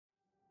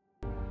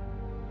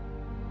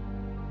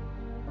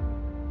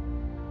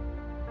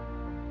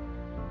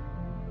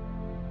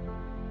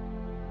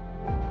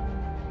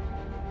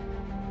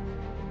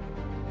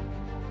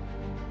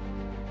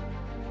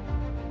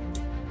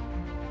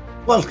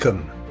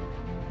Welcome.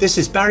 This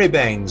is Barry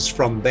Baines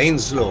from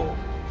Baines Law,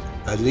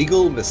 a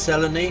legal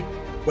miscellany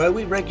where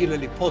we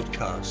regularly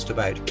podcast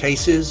about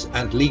cases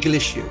and legal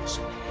issues,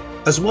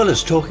 as well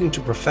as talking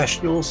to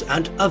professionals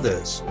and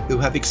others who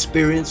have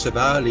experience of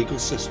our legal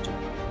system.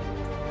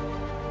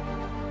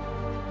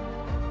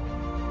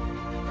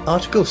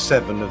 Article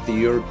 7 of the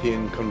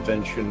European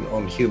Convention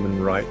on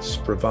Human Rights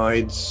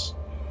provides,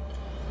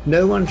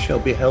 "No one shall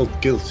be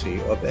held guilty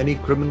of any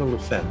criminal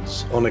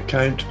offence on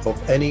account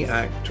of any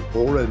act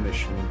or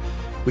omission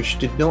which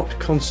did not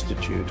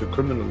constitute a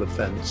criminal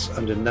offence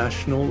under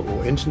national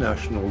or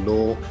international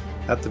law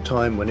at the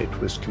time when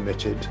it was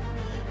committed,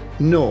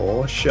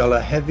 nor shall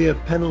a heavier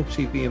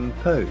penalty be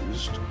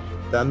imposed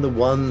than the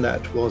one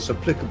that was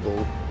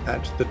applicable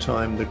at the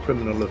time the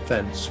criminal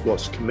offence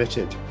was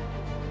committed."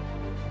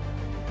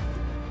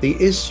 The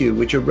issue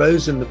which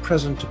arose in the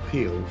present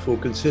appeal for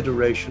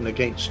consideration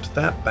against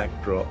that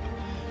backdrop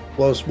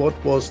was what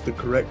was the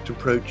correct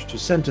approach to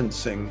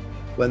sentencing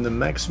when the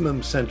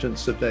maximum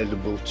sentence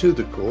available to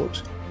the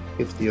court,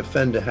 if the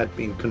offender had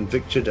been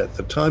convicted at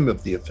the time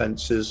of the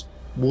offences,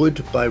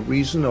 would, by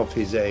reason of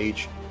his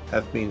age,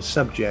 have been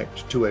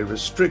subject to a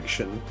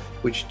restriction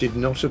which did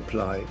not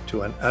apply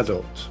to an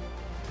adult.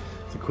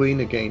 The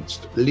Queen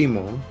against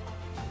Limon,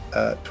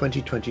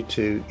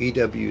 2022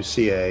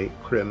 EWCA,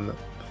 Crim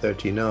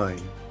 39.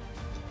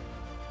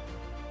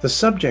 The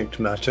subject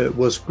matter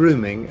was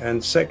grooming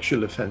and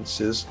sexual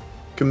offences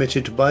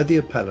committed by the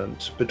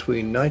appellant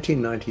between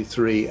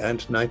 1993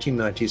 and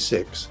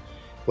 1996,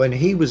 when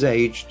he was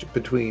aged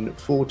between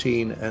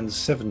 14 and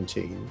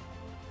 17,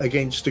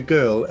 against a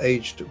girl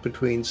aged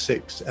between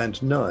 6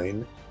 and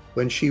 9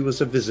 when she was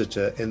a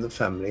visitor in the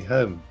family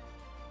home.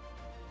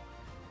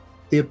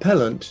 The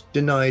appellant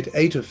denied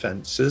 8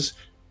 offences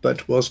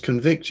but was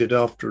convicted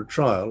after a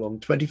trial on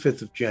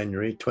 25th of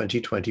January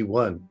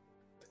 2021.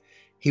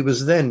 He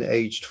was then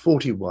aged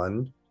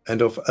 41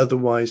 and of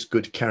otherwise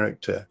good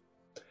character.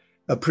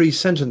 A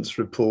pre-sentence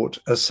report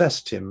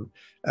assessed him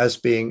as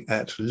being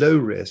at low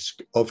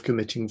risk of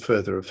committing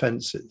further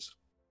offences.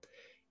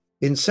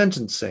 In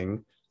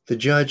sentencing, the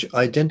judge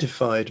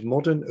identified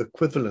modern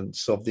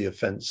equivalents of the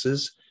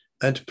offences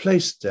and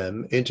placed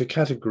them into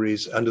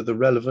categories under the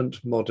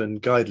relevant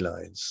modern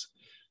guidelines.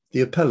 The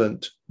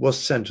appellant was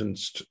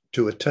sentenced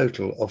to a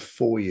total of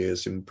 4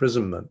 years'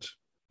 imprisonment.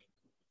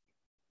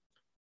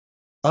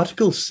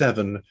 Article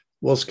 7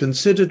 was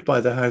considered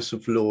by the House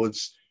of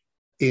Lords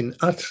in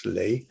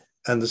Utley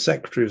and the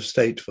Secretary of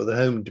State for the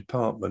Home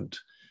Department,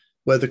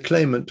 where the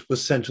claimant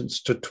was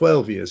sentenced to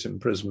 12 years'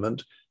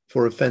 imprisonment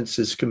for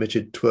offences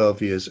committed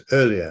 12 years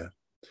earlier.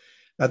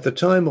 At the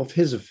time of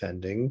his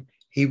offending,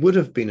 he would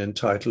have been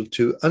entitled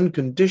to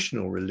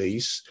unconditional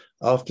release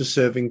after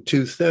serving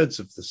 2/3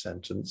 of the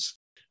sentence,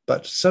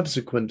 but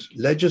subsequent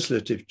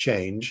legislative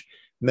change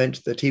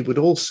meant that he would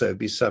also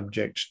be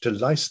subject to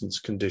licence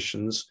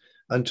conditions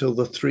until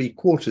the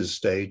 3/4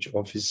 stage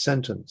of his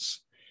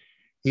sentence.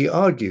 He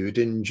argued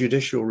in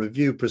judicial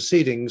review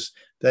proceedings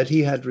that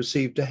he had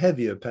received a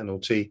heavier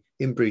penalty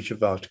in breach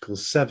of Article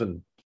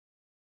 7.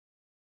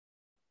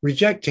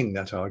 Rejecting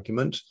that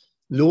argument,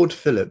 Lord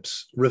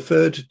Phillips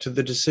referred to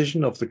the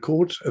decision of the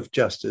Court of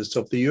Justice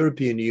of the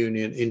European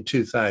Union in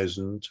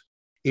 2000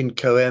 in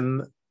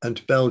Crim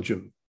and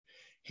Belgium.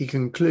 He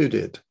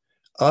concluded,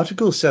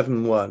 Article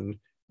 7.1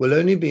 will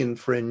only be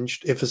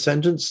infringed if a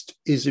sentence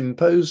is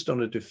imposed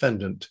on a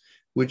defendant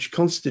which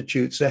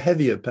constitutes a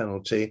heavier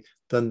penalty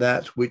than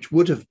that which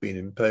would have been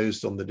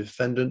imposed on the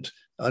defendant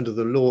under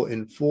the law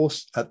in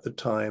force at the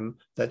time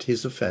that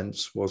his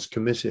offence was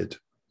committed.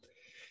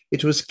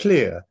 It was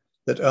clear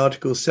that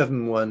Article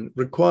 7.1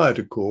 required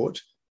a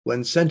court,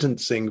 when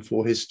sentencing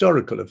for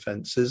historical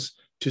offences,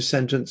 to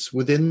sentence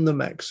within the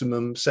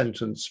maximum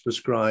sentence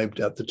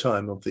prescribed at the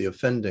time of the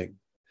offending.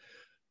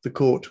 The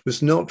court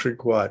was not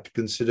required to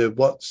consider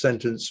what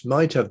sentence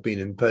might have been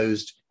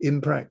imposed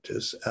in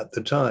practice at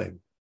the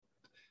time.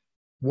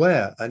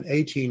 Where an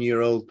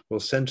 18-year-old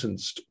was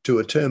sentenced to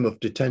a term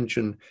of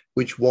detention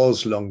which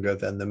was longer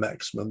than the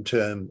maximum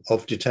term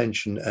of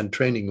detention and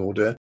training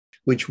order,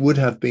 which would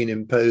have been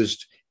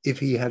imposed if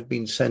he had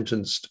been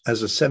sentenced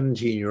as a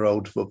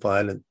 17-year-old for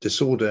violent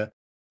disorder,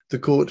 the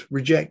court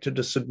rejected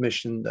a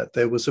submission that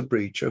there was a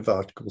breach of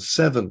Article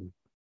 7.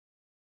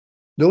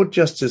 Lord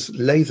Justice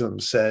Latham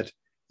said,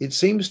 "It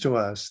seems to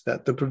us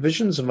that the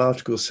provisions of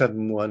Article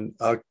 7.1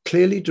 are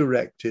clearly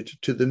directed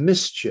to the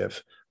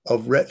mischief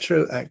of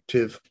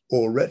retroactive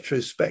or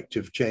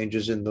retrospective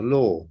changes in the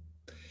law.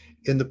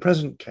 In the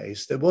present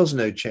case, there was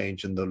no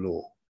change in the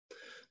law.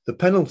 The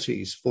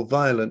penalties for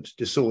violent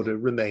disorder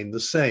remain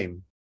the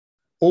same.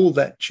 All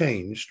that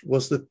changed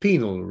was the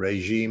penal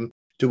regime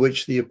to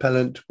which the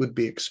appellant would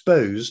be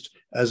exposed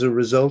as a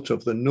result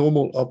of the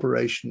normal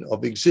operation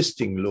of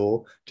existing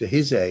law to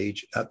his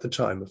age at the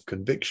time of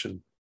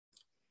conviction.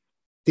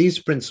 These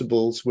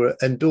principles were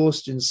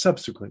endorsed in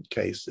subsequent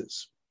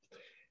cases.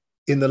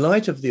 In the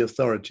light of the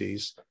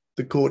authorities,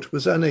 the court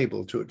was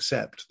unable to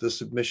accept the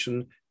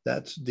submission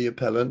that the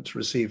appellant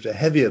received a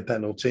heavier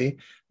penalty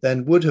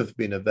than would have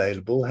been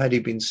available had he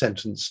been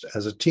sentenced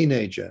as a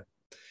teenager.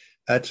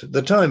 At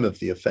the time of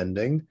the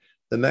offending,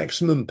 the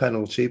maximum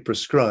penalty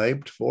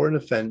prescribed for an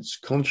offence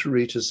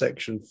contrary to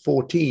Section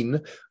 14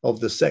 of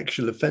the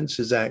Sexual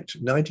Offences Act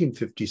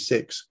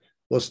 1956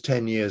 was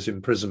 10 years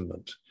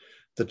imprisonment.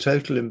 The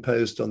total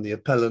imposed on the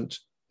appellant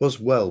was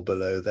well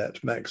below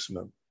that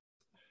maximum.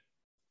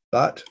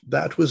 But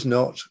that was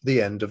not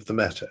the end of the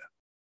matter.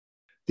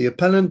 The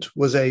appellant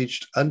was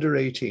aged under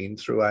 18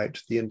 throughout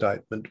the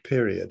indictment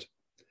period.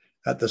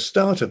 At the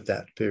start of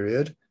that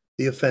period,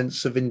 the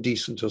offence of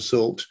indecent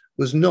assault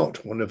was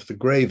not one of the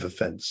grave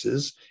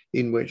offences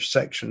in which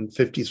Section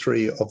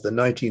 53 of the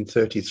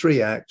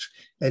 1933 Act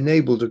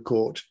enabled a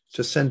court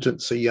to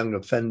sentence a young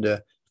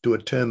offender to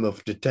a term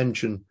of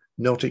detention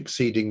not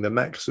exceeding the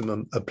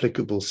maximum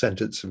applicable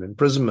sentence of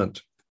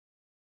imprisonment.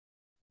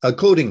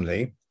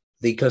 Accordingly,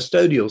 the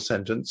custodial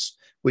sentence,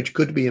 which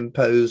could be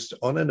imposed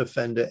on an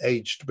offender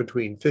aged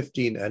between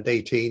 15 and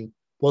 18,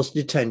 was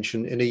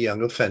detention in a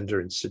young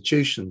offender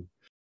institution.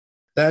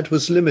 That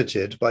was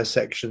limited by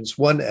Sections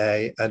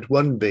 1A and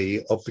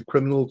 1B of the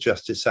Criminal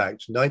Justice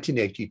Act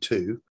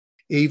 1982,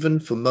 even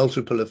for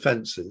multiple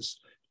offences,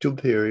 to a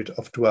period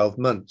of 12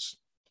 months.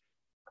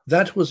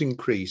 That was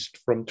increased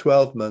from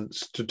 12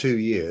 months to 2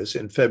 years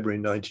in February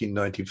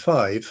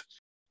 1995,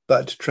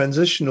 but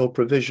transitional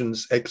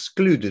provisions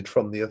excluded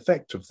from the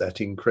effect of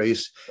that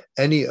increase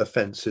any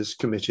offences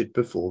committed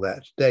before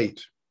that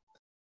date.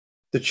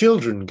 The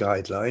Children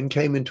Guideline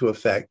came into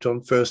effect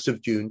on 1st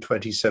of June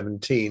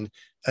 2017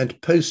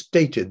 and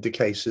post-dated the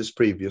cases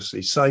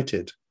previously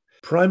cited,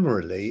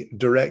 primarily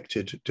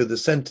directed to the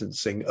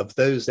sentencing of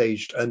those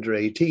aged under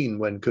 18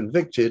 when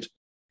convicted.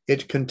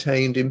 It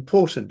contained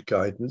important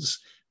guidance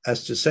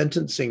as to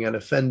sentencing an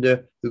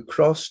offender who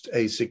crossed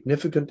a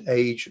significant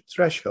age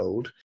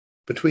threshold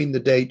between the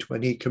date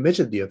when he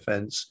committed the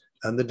offence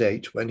and the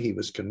date when he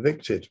was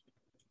convicted.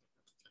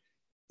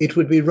 It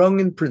would be wrong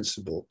in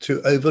principle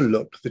to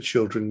overlook the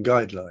Children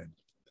Guideline.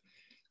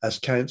 As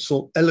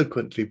counsel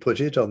eloquently put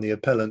it on the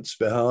appellant's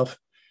behalf,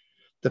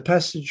 the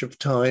passage of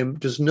time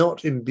does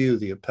not imbue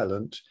the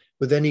appellant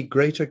with any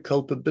greater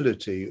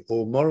culpability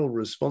or moral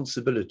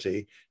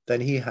responsibility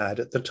than he had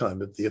at the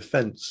time of the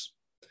offence.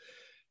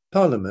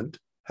 Parliament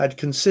had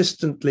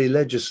consistently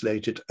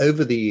legislated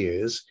over the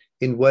years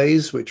in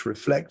ways which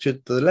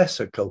reflected the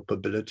lesser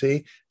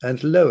culpability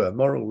and lower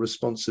moral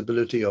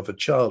responsibility of a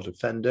child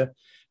offender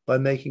by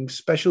making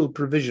special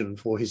provision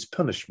for his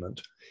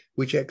punishment,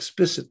 which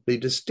explicitly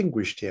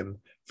distinguished him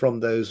from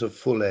those of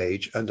full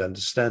age and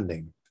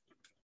understanding.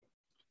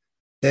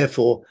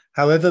 Therefore,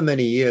 however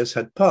many years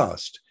had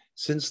passed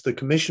since the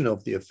commission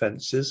of the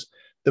offences,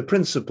 the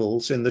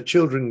principles in the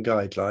Children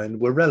Guideline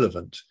were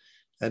relevant,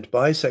 and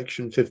by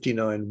Section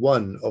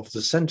 59(1) of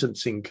the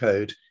Sentencing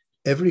Code,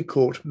 every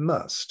court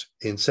must,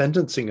 in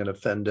sentencing an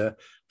offender,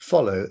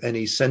 follow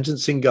any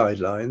sentencing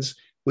guidelines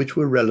which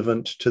were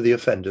relevant to the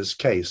offender's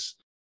case,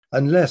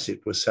 unless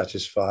it was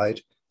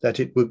satisfied that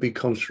it would be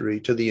contrary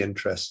to the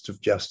interests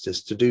of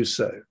justice to do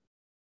so.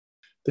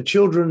 The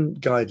Children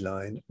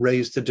Guideline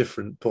raised a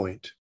different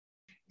point.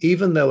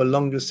 Even though a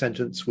longer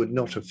sentence would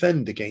not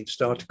offend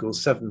against Article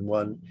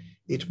 7(1),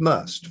 it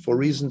must, for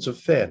reasons of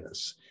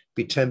fairness,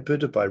 be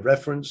tempered by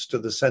reference to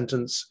the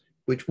sentence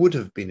which would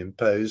have been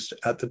imposed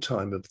at the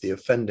time of the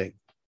offending.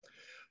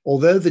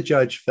 Although the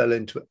judge fell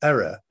into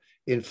error,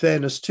 in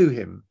fairness to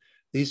him,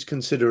 these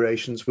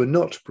considerations were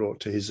not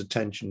brought to his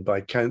attention by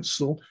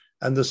counsel,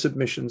 and the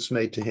submissions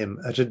made to him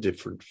at a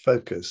different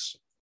focus.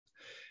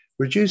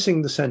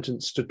 Reducing the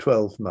sentence to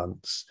 12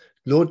 months,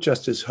 Lord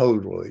Justice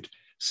Holroyd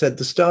said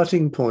the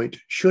starting point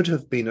should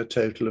have been a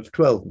total of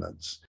 12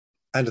 months,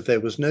 and there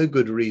was no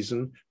good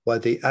reason why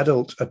the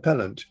adult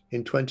appellant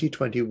in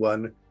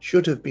 2021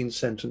 should have been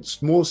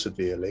sentenced more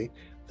severely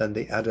than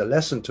the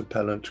adolescent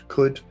appellant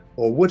could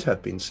or would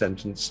have been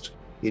sentenced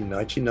in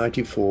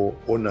 1994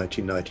 or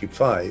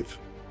 1995.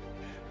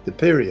 The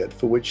period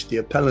for which the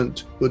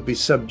appellant would be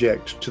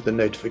subject to the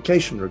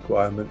notification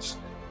requirements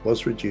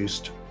was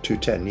reduced to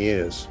 10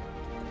 years.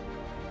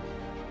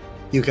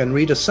 You can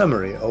read a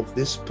summary of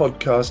this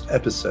podcast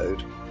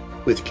episode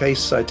with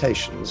case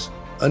citations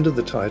under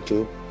the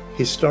title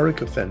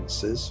Historic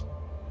Offences,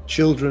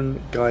 Children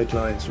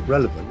Guidelines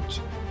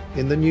Relevant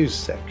in the news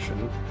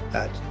section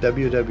at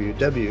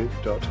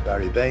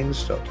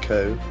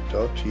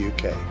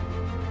www.barrybaines.co.uk.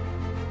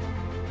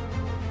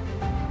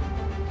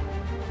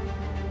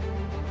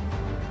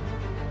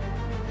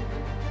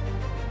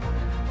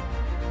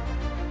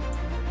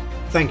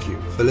 Thank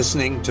you for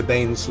listening to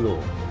Baines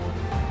Law.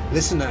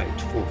 Listen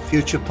out for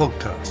future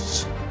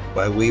podcasts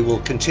where we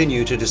will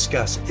continue to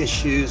discuss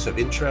issues of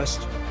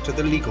interest to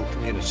the legal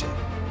community.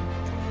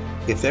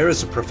 If there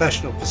is a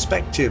professional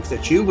perspective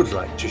that you would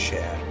like to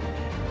share,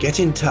 get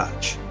in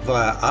touch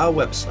via our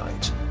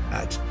website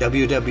at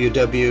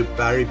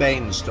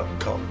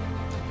www.barrybaines.com.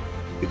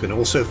 You can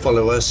also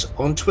follow us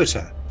on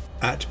Twitter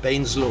at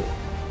Baines Law.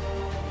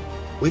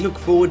 We look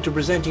forward to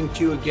presenting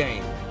to you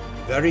again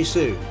very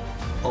soon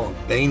on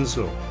Baines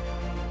Law.